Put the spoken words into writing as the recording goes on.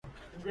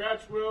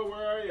Congrats, Will.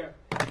 Where are you?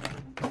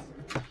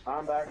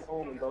 I'm back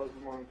home in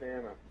Bozeman,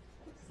 Montana.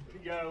 You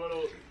got a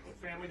little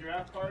family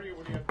draft party, or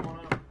what do you have going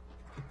on?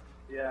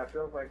 Yeah, it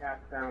feels like half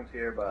the town's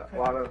here, but a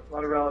lot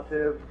of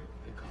relatives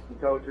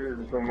and coaches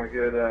and some of my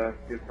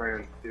good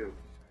friends too.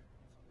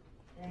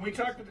 When we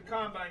talked at the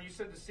Combine, you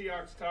said the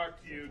Seahawks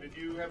talked to you. Did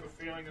you have a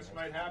feeling this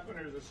might happen,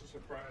 or is this a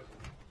surprise?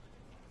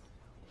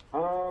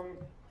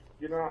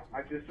 You know,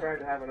 I just tried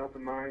to have an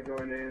open mind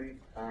going in,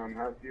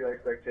 have a few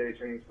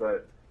expectations,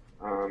 but,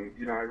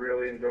 you know, I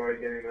really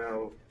enjoyed getting to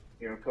know,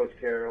 you know, Coach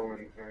Carroll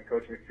and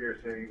Coach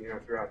McPherson, you know,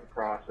 throughout the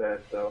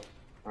process. So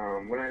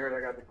when I heard I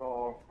got the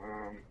call,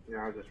 you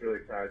know, I was just really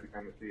excited to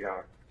become a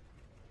Seahawk.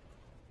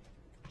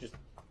 Just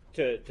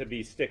to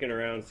be sticking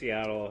around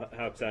Seattle,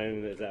 how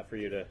exciting is that for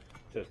you to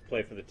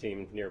play for the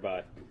team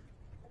nearby?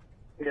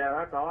 Yeah,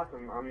 that's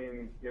awesome. I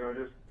mean, you know,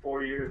 just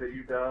 4 years at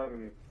UW,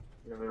 and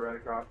you know, they're right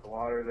across the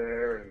water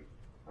there, and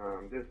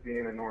just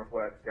being a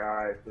Northwest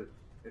guy,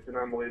 it's an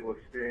unbelievable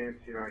experience.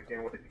 You know, I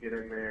can't wait to get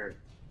in there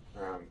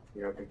and,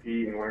 you know,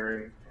 compete and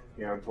learn,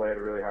 you know, and play at a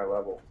really high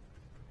level.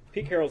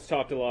 Pete Carroll's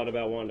talked a lot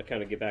about wanting to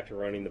kind of get back to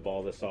running the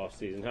ball this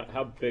offseason.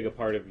 How big a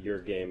part of your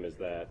game is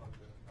that?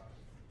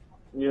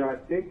 You know, I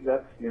think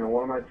that's, you know,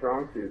 one of my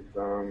strong suits.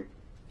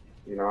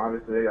 You know,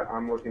 obviously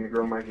I'm looking to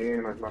grow my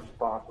game as much as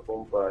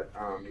possible, but,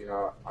 you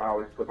know, I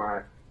always put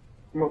my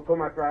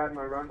pride in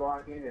my run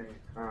blocking,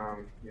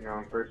 and, you know,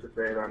 I'm first to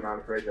say that I'm not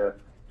afraid to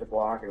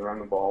block and run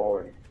the ball,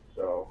 and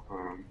so,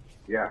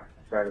 yeah,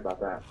 excited about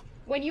that.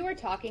 When you were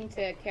talking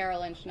to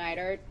Carroll and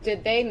Schneider,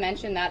 did they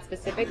mention that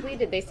specifically?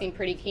 Did they seem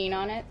pretty keen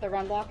on it, the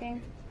run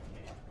blocking?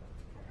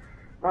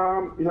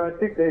 You know, I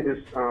think they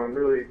just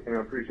really, you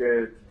know,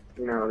 appreciated,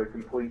 you know, the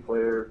complete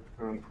player,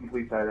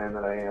 complete tight end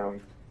that I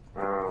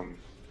am.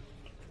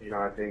 You know,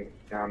 I think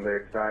they're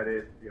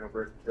excited. You know,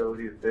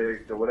 versatility is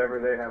big, so whatever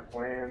they have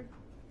planned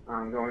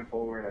going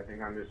forward, I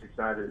think I'm just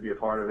excited to be a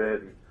part of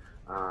it,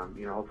 and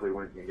you know, hopefully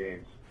win some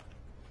games.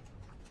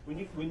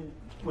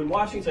 When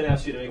Washington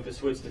asked you to make the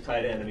switch to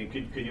tight end, I mean,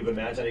 could you have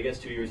imagined, I guess,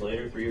 2 years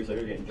later, 3 years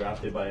later, getting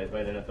drafted by an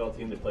NFL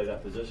team to play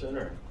that position,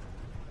 or?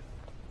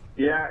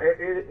 Yeah,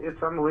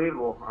 it's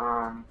unbelievable.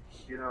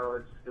 You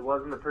know, it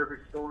wasn't a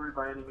perfect story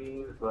by any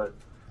means, but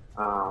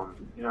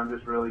you know, I'm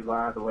just really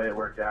glad the way it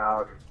worked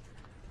out.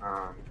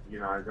 You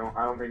know,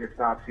 I don't think it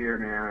stops here,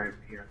 man.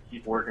 You know,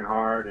 keep working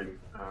hard, and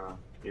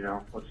you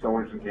know, let's go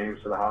win some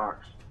games for the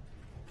Hawks.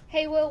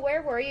 Hey, Will,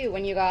 where were you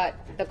when you got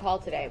the call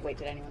today? Wait,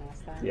 did anyone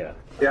ask that? Yeah.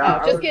 Yeah.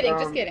 Oh, just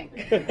kidding.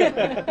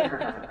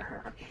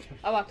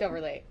 I walked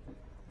over late.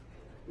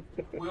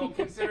 Will,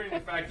 considering the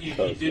fact that you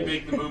did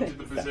make the move to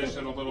the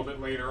position a little bit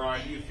later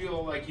on, do you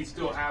feel like you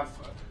still have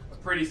a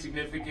pretty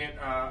significant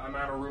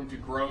amount of room to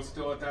grow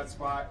still at that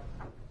spot?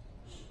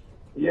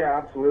 Yeah,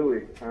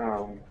 absolutely.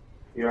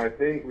 You know, I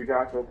think we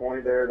got to a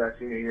point there that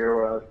senior year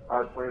where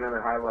I was playing at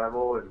a high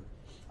level,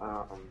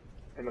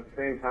 and at the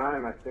same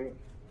time, I think,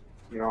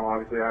 you know,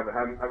 obviously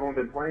I've only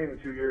been playing in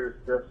 2 years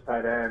just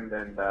tight end,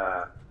 and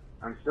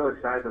I'm still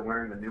excited to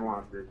learn the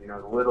nuances, you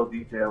know, the little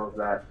details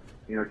that,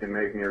 you know, can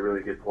make me a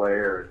really good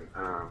player.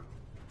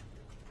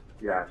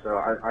 Yeah, so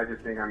I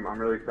just think I'm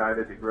really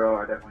excited to grow.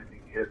 I definitely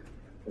think you hit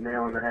the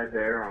nail on the head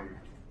there. I'm,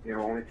 you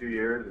know, only 2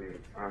 years, and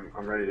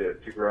I'm ready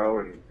to grow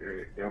and,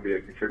 you know, be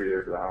a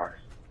contributor to the Hawks.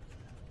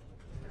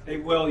 Hey,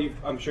 Will,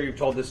 I'm sure you've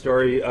told this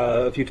story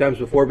a few times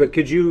before, but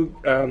could you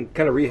kind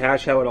of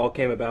rehash how it all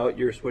came about,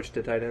 your switch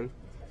to tight end?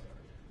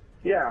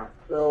 Yeah,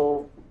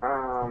 so,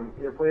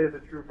 you know, played as a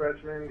true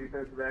freshman,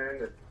 defensive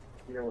end.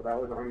 You know, that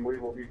was an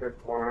unbelievable defensive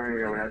line.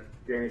 You know, we had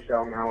Danny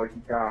Shelton, Howie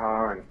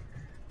Kikaha,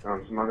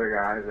 and some other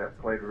guys that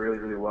played really,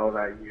 really well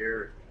that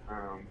year.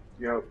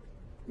 You know,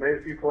 made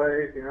a few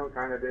plays, you know,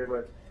 kind of did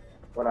what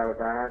I was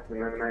asked,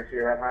 and then the next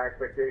year had high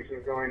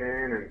expectations going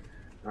in, and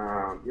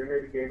you know,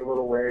 maybe gained a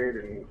little weight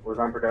and was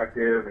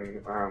unproductive, and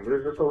it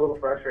was just a little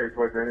frustrated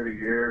towards the end of the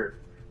year.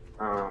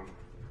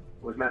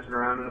 Was messing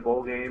around in a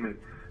bowl game and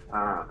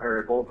or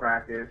a bowl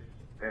practice,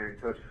 and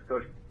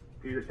Coach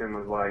Peterson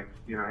was like,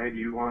 you know, hey, do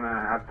you want to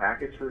have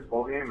package for this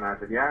bowl game? And I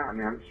said, yeah. I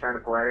mean, I'm just trying to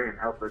play and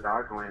help the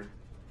Dogs win.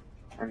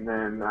 And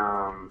then,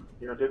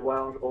 you know, did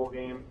well in the bowl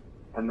game,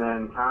 and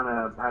then kind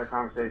of had a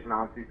conversation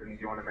on season,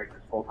 do you want to make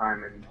this full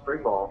time in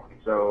spring ball? And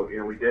so, you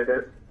know, we did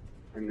it,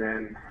 and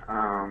then,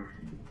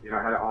 you know,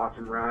 I had an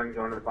awesome run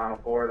going to the Final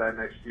Four that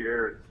next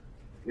year,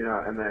 you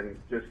know, and then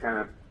just kind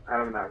of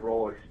having that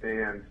role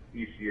expand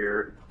each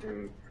year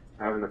and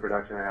having the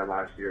production I had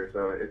last year.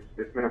 So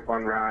it's been a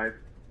fun ride.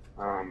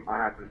 I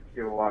have to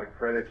give a lot of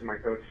credit to my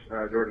coach,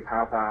 Jordan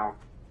Powpow.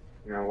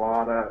 You know, a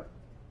lot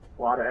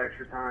of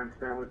extra time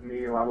spent with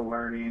me, a lot of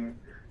learning.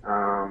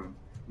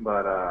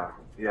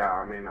 Yeah,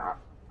 I mean, I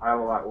have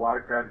a lot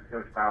of credit to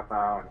Coach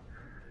Powpow,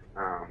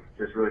 and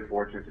just really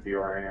fortunate to be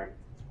where I am.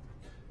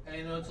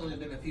 I know it's only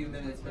been a few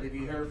minutes, but have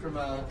you heard from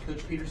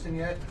Coach Peterson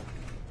yet?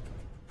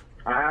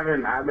 I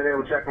haven't. I've been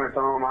able to check my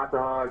phone with my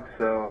dog,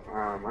 so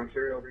I'm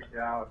sure he'll reach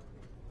out.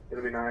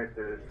 It'll be nice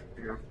to,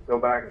 you know, go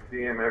back and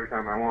see him every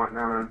time I want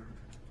now that I'm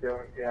still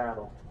in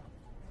Seattle.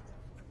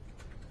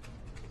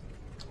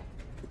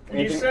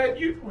 When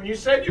you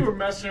said you were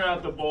messing around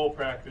at the bowl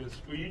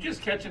practice, were you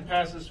just catching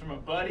passes from a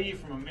buddy,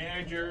 from a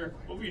manager?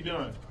 What were you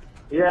doing?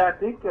 Yeah, I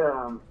think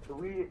so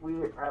we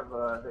have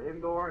the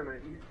indoor and the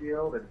east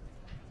field, and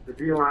the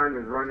D line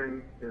was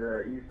running to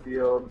the east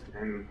field,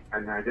 and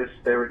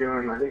they were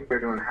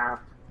doing half,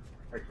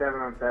 like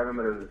 7-on-7,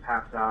 but it was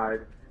half side.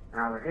 And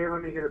I was like, hey,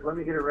 let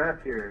me get a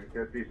rep here. And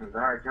Coach Beeson was,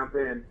 all right, jump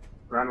in,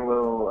 run a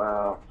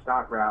little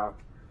stock route.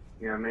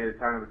 Made a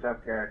ton of a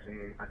tough catch,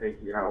 and I think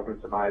opened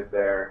some eyes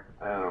there.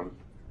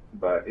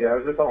 But yeah, it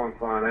was just all in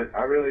fun.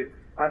 I really,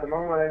 at the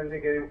moment, I didn't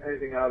think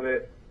anything of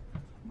it.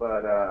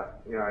 But,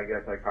 I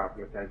guess I caught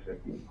some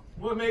attention.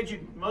 What made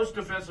you? Most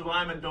defensive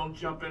linemen don't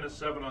jump in a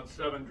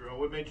 7-on-7 drill.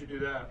 What made you do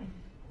that?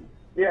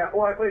 Yeah,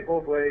 well, I played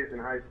both ways in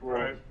high school.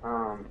 Right.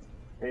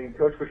 And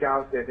Coach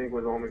Bukowski, I think,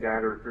 was the only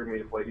guy to recruit me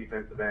to play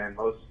defensive end.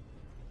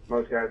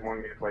 Most guys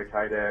wanted me to play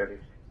tight end,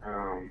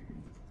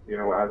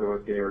 as I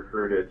was getting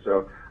recruited.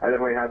 So I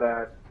definitely had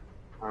that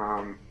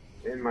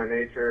in my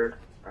nature.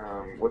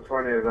 What's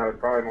funny is I was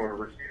probably more of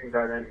a receiving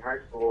tight end in high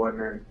school, and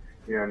then,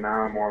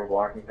 now I'm more of a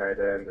blocking tight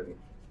end. And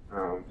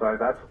so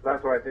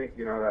that's why I think,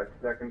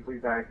 that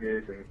complete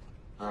package, and,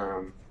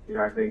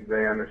 I think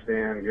they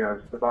understand,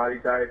 it's the body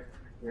type,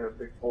 6'4",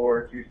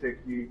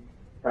 260,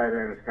 tight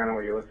end is kind of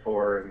what you look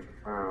for,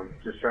 and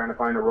just trying to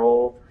find a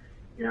role,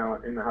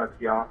 in the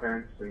Husky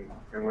offense and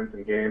win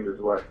some games is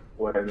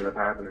what ended up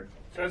happening.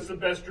 So that's the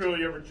best drill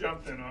you ever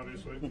jumped in,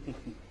 obviously.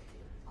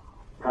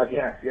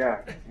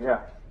 Yeah.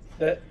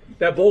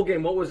 That bowl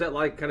game, what was that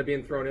like, kind of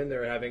being thrown in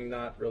there, having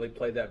not really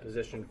played that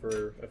position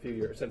for a few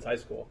years since high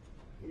school?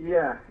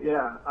 Yeah. It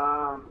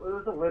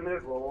was a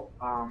limited role,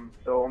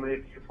 so only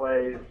a few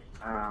plays.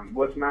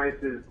 What's nice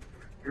is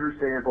Drew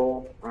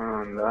Sample,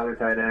 the other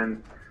tight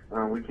end,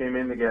 we came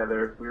in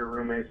together. We were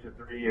roommates for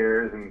 3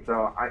 years, and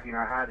so I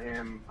had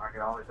him. I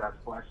could always ask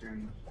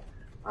questions,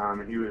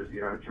 and he was,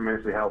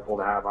 tremendously helpful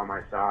to have on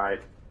my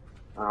side.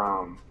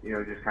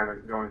 Just kind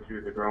of going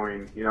through the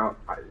growing,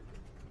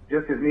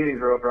 just as meetings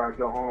were over, I'd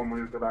go home.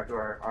 We would go back to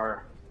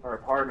our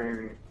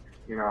apartment,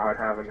 and I'd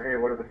have him. Hey,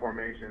 what are the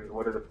formations?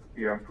 What are the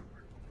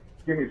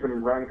give me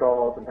some run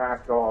calls and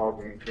pass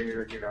calls, and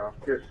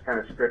just kind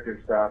of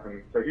scripted stuff.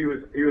 And so he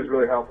was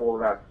really helpful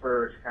with that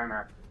first kind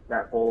of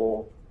that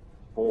whole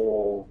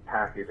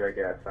package, I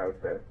guess I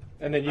would say.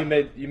 And then you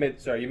made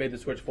the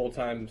switch full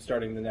time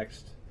starting the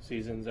next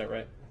season. Is that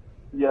right?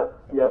 Yep.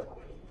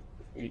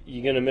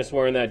 You gonna miss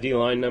wearing that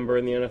D-line number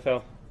in the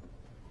NFL?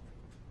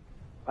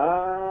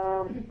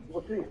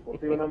 We'll see. We'll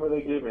see what number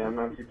they give me. I'm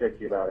not too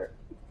picky about it.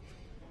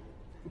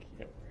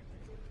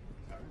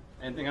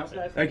 Anything else,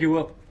 guys? Thank you,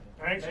 Will.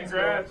 Thanks,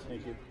 congrats.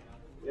 Thank you.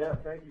 Yeah,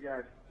 thank you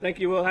guys. Thank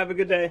you, Will. Have a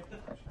good day.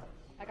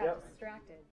 I got distracted.